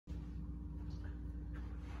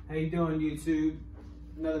How you doing, YouTube?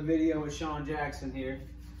 Another video with Sean Jackson here.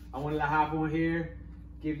 I wanted to hop on here,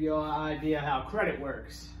 give you all an idea how credit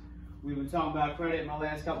works. We've been talking about credit in my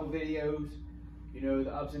last couple videos. You know,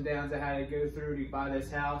 the ups and downs I had to go through to buy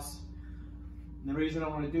this house. And the reason I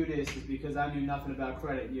want to do this is because I knew nothing about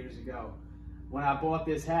credit years ago. When I bought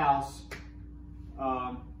this house,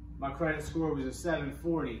 my credit score was a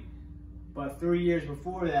 740. But 3 years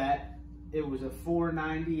before that, it was a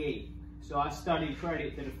 498. So I studied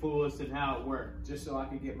credit to the fullest and how it worked, just so I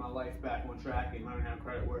could get my life back on track and learn how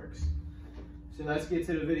credit works. So let's get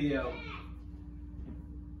to the video.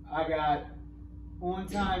 I got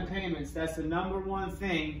on-time payments. That's the number one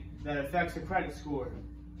thing that affects a credit score.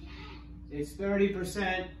 It's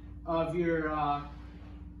 30% of your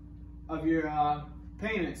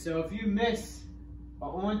payment. So if you miss an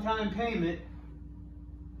on-time payment,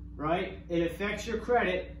 right, it affects your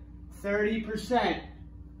credit 30%.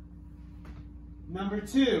 Number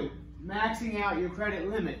two, maxing out your credit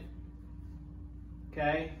limit.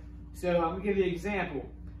 Okay, so I'm gonna give you an example.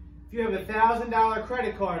 If you have a $1,000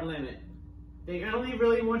 credit card limit, they only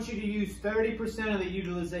really want you to use 30% of the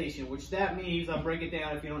utilization, which that means, I'll break it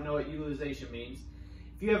down if you don't know what utilization means.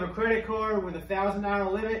 If you have a credit card with a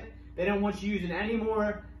 $1,000 limit, they don't want you using any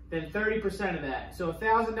more than 30% of that. So a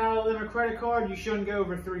 $1,000 limit credit card, you shouldn't go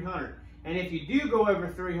over 300. And if you do go over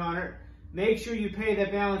 300, make sure you pay that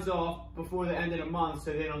balance off before the end of the month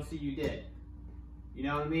so they don't see you did. You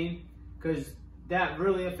know what I mean? Because that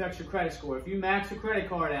really affects your credit score. If you max your credit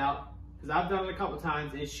card out, because I've done it a couple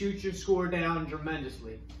times, it shoots your score down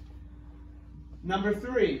tremendously. Number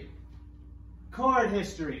three, card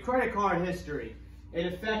history, credit card history.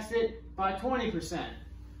 It affects it by 20%,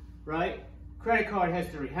 right? Credit card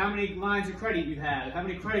history, how many lines of credit you have, how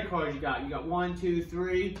many credit cards you got. You got 1, 2,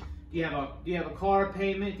 3. Do you have a car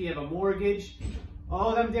payment? Do you have a mortgage?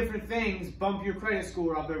 All them different things bump your credit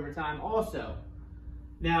score up over time also.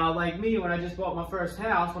 Now, like me, when I just bought my first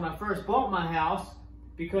house, when I first bought my house,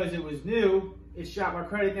 because it was new, it shot my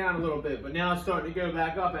credit down a little bit, but now it's starting to go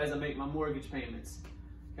back up as I make my mortgage payments,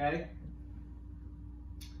 okay?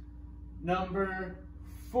 Number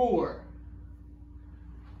 4,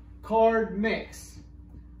 card mix.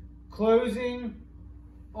 Closing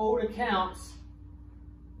old accounts,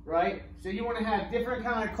 right? So you want to have different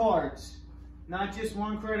kind of cards, not just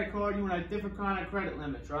one credit card. You want to have different kind of credit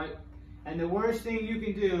limits, right? And the worst thing you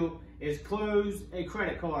can do is close a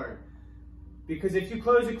credit card, because if you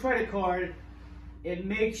close a credit card, it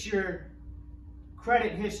makes your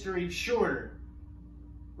credit history shorter,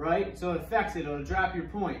 right? So it affects it. It'll drop your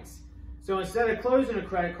points. So instead of closing a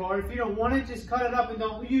credit card, if you don't want it, just cut it up and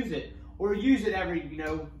don't use it, or use it every,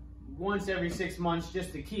 once every 6 months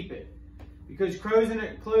just to keep it. Because closing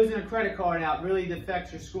a credit card out really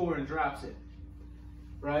affects your score and drops it,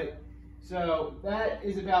 right? So that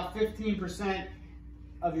is about 15%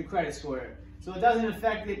 of your credit score. So it doesn't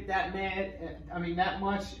affect it that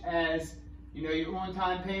much as, your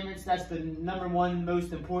on-time payments. That's the number one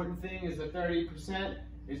most important thing, is the 30%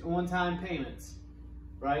 is on-time payments,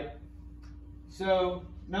 right? So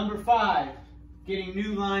number 5, getting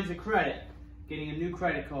new lines of credit, getting a new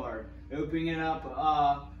credit card, opening it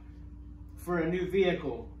up for a new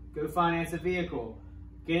vehicle, go finance a vehicle,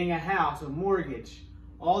 getting a house, a mortgage.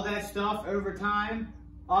 All that stuff over time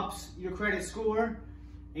ups your credit score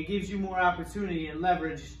and gives you more opportunity and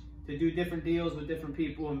leverage to do different deals with different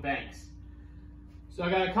people and banks. So I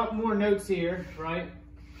got a couple more notes here, right?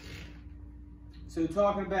 So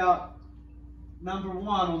talking about number 1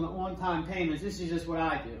 on the on-time payments, this is just what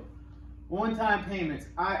I do. On-time payments,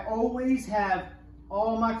 I always have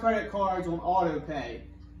all my credit cards on auto pay.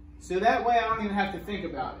 So that way I don't even have to think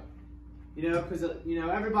about it, because,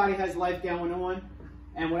 everybody has life going on.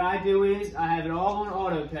 And what I do is I have it all on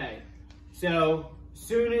auto pay. So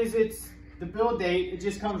soon as it's the bill date, it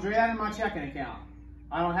just comes right out of my checking account.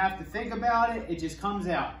 I don't have to think about it. It just comes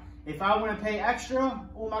out. If I want to pay extra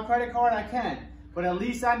on my credit card, I can. But at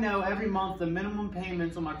least I know every month the minimum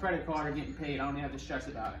payments on my credit card are getting paid. I don't have to stress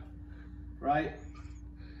about it, right?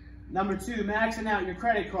 Number 2, maxing out your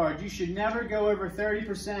credit card. You should never go over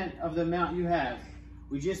 30% of the amount you have.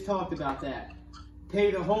 We just talked about that.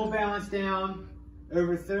 Pay the whole balance down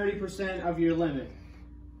over 30% of your limit.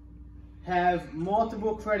 Have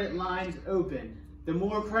multiple credit lines open. The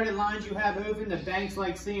more credit lines you have open, the banks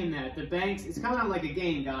like seeing that. The banks, it's kind of like a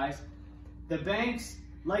game, guys. The banks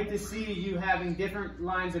like to see you having different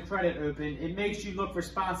lines of credit open. It makes you look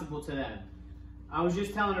responsible to them. I was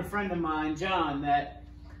just telling a friend of mine, John, that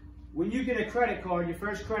when you get a credit card, your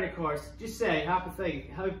first credit card, just say,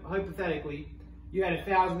 hypothetically, you had a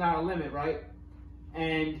 $1,000 limit, right?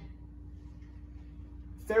 And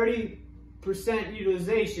 30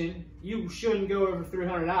 utilization, you shouldn't go over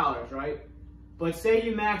 $300, right? But say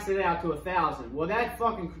you max it out to $1,000. Well,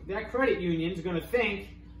 that credit union's gonna think,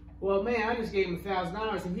 well, man, I just gave him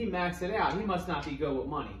 $1,000 and he maxed it out. He must not be good with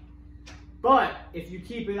money. But if you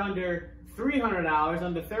keep it under $300,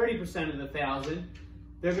 under 30% of the $1,000,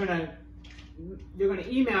 they're gonna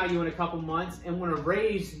email you in a couple months and want to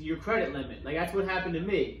raise your credit limit. Like, that's what happened to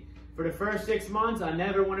me. For the first 6 months, I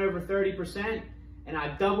never went over 30%, and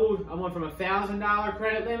I went from a $1,000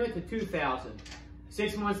 credit limit to $2,000.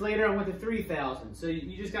 6 months later, I went to $3,000. So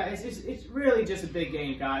you just got, it's really just a big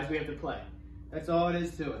game, guys, we have to play. That's all it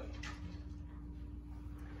is to it.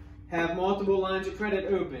 Have multiple lines of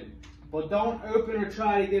credit open, but don't open or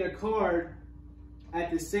try to get a card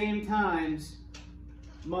at the same times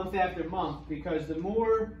month after month, because the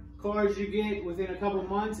more cards you get within a couple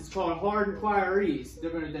months, it's called hard inquiries.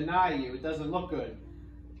 They're going to deny you. It doesn't look good.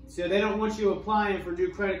 So they don't want you applying for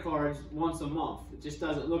new credit cards once a month. It just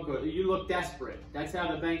doesn't look good. You look desperate. That's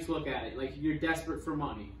how the banks look at it. Like, you're desperate for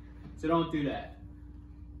money. So don't do that.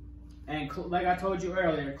 And like I told you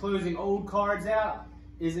earlier, closing old cards out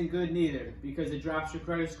isn't good neither, because it drops your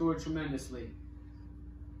credit score tremendously.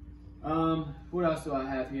 What else do I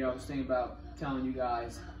have here? I was thinking about telling you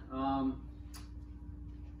guys.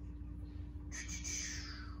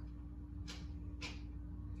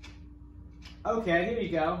 Okay, here you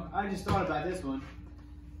go. I just thought about this one.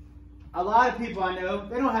 A lot of people I know,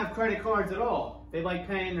 they don't have credit cards at all. They like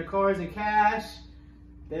paying their cards in cash.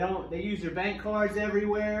 They use their bank cards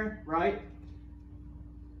everywhere, right?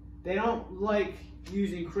 They don't like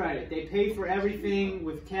using credit. They pay for everything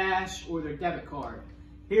with cash or their debit card.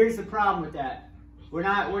 Here's the problem with that. We're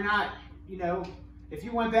not, you know, if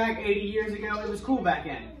you went back 80 years ago, it was cool back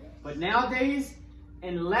then. But nowadays,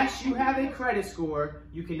 unless you have a credit score,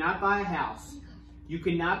 you cannot buy a house. You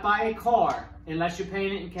cannot buy a car unless you're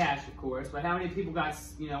paying it in cash, of course. But how many people got,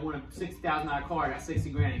 you know, want a $60,000 car, got 60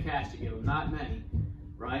 grand in cash to give them? Not many,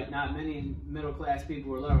 right? Not many middle class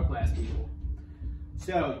people or lower class people.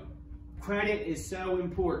 So credit is so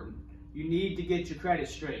important. You need to get your credit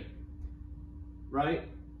straight, right?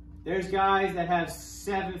 There's guys that have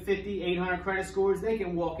 750, 800 credit scores. They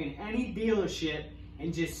can walk in any dealership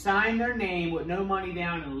and just sign their name with no money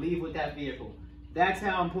down and leave with that vehicle. That's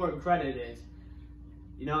how important credit is.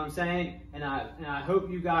 You know what I'm saying? And I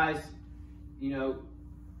hope you guys, you know,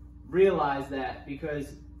 realize that,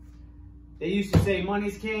 because they used to say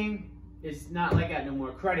money's king. It's not like that no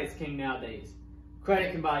more. Credit's king nowadays.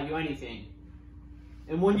 Credit can buy you anything.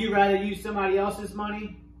 And wouldn't you rather use somebody else's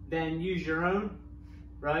money than use your own?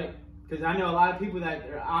 Right? Because I know a lot of people that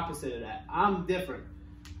are opposite of that. I'm different.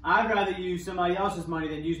 I'd rather use somebody else's money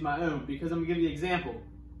than use my own, because I'm going to give you an example.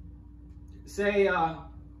 Say I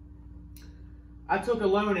took a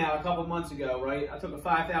loan out a couple months ago, right? I took a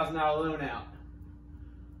 $5,000 loan out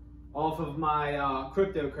off of my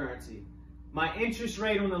cryptocurrency. My interest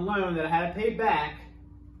rate on the loan that I had to pay back,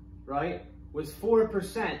 right, was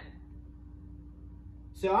 4%.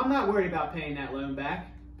 So I'm not worried about paying that loan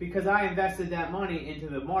back, because I invested that money into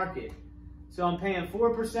the market. So I'm paying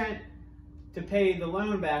 4% to pay the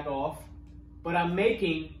loan back off, but I'm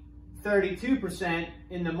making 32%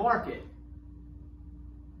 in the market.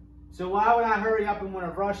 So why would I hurry up and want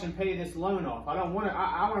to rush and pay this loan off? I don't want to.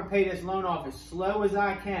 I want to pay this loan off as slow as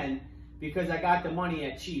I can, because I got the money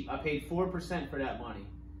at cheap. I paid 4% for that money.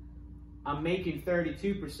 I'm making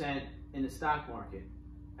 32% in the stock market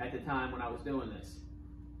at the time when I was doing this.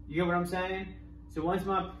 You get what I'm saying? So once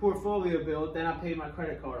my portfolio built, then I paid my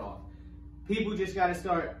credit card off. People just got to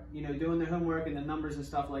start, you know, doing their homework and the numbers and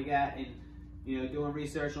stuff like that, and, you know, doing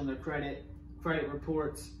research on their credit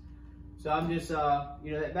reports. So I'm just,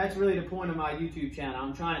 you know, that's really the point of my YouTube channel.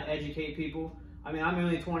 I'm trying to educate people. I mean, I'm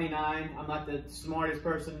only 29. I'm not the smartest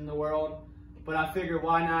person in the world, but I figure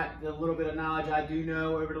why not the little bit of knowledge I do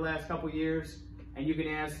know over the last couple years. And you can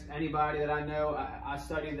ask anybody that I know. I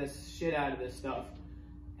study this shit out of this stuff,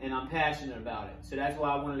 and I'm passionate about it. So that's why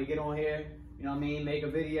I wanted to get on here, you know what I mean, make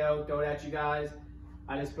a video, throw it at you guys.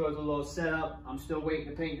 I just built a little setup. I'm still waiting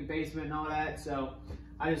to paint the basement and all that. So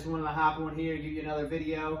I just wanted to hop on here, give you another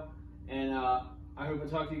video. And I hope to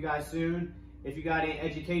talk to you guys soon. If you got any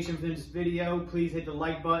education from this video, please hit the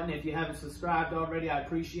like button. If you haven't subscribed already, I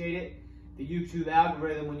appreciate it. The YouTube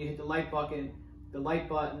algorithm, when you hit the like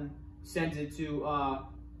button sends it to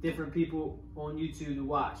different people on YouTube to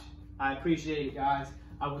watch. I appreciate it, guys.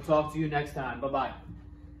 I will talk to you next time. Bye-bye.